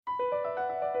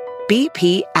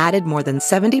BP added more than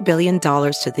 $70 billion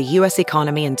to the U.S.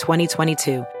 economy in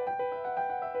 2022.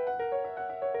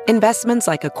 Investments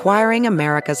like acquiring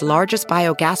America's largest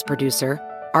biogas producer,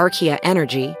 Archaea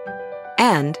Energy,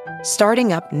 and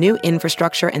starting up new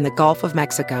infrastructure in the Gulf of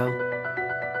Mexico.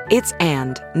 It's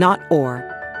and, not or.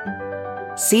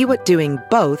 See what doing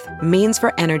both means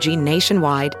for energy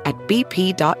nationwide at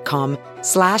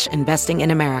bp.com/investing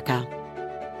in America.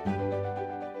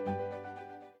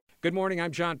 Good morning,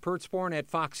 I'm John Pertzborn at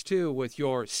Fox 2 with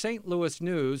your St. Louis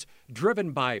news,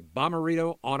 driven by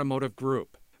Bomarito Automotive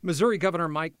Group. Missouri Governor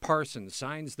Mike Parson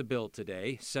signs the bill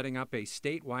today, setting up a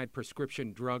statewide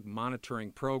prescription drug monitoring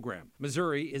program.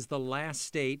 Missouri is the last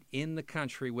state in the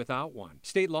country without one.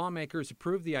 State lawmakers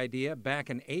approved the idea back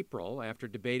in April after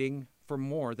debating for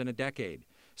more than a decade.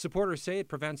 Supporters say it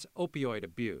prevents opioid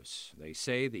abuse. They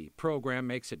say the program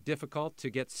makes it difficult to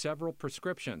get several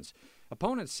prescriptions.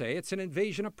 Opponents say it's an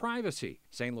invasion of privacy.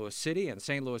 St. Louis City and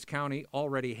St. Louis County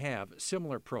already have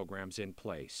similar programs in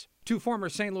place. Two former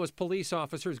St. Louis police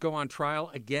officers go on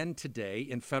trial again today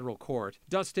in federal court.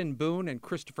 Dustin Boone and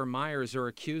Christopher Myers are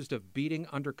accused of beating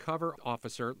undercover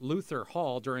officer Luther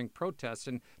Hall during protests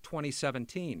in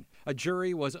 2017. A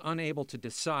jury was unable to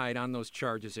decide on those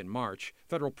charges in March.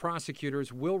 Federal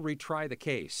prosecutors will retry the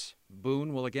case.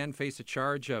 Boone will again face a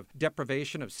charge of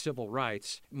deprivation of civil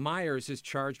rights. Myers is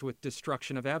charged with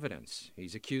destruction of evidence.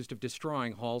 He's accused of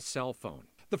destroying Hall's cell phone.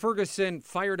 The Ferguson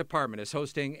Fire Department is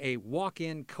hosting a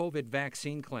walk-in COVID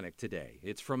vaccine clinic today.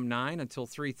 It's from 9 until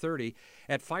 3:30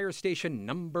 at Fire Station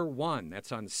Number 1.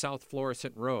 That's on South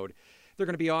Florissant Road. They're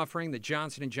going to be offering the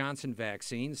Johnson & Johnson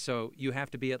vaccine, so you have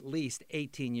to be at least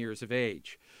 18 years of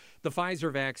age. The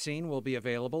Pfizer vaccine will be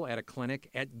available at a clinic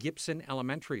at Gibson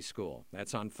Elementary School.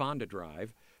 That's on Fonda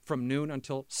Drive from noon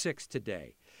until 6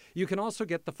 today. You can also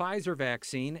get the Pfizer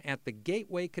vaccine at the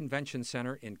Gateway Convention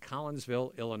Center in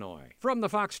Collinsville, Illinois. From the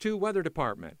Fox 2 Weather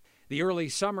Department, the early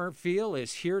summer feel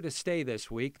is here to stay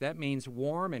this week. That means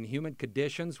warm and humid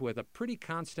conditions with a pretty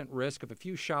constant risk of a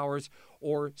few showers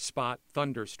or spot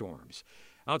thunderstorms.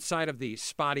 Outside of the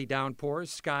spotty downpours,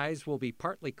 skies will be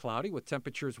partly cloudy with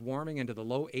temperatures warming into the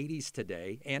low 80s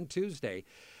today and Tuesday.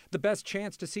 The best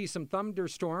chance to see some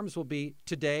thunderstorms will be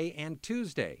today and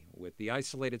Tuesday, with the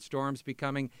isolated storms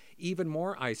becoming even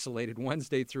more isolated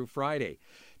Wednesday through Friday.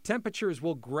 Temperatures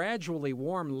will gradually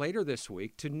warm later this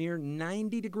week to near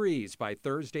 90 degrees by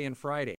Thursday and Friday.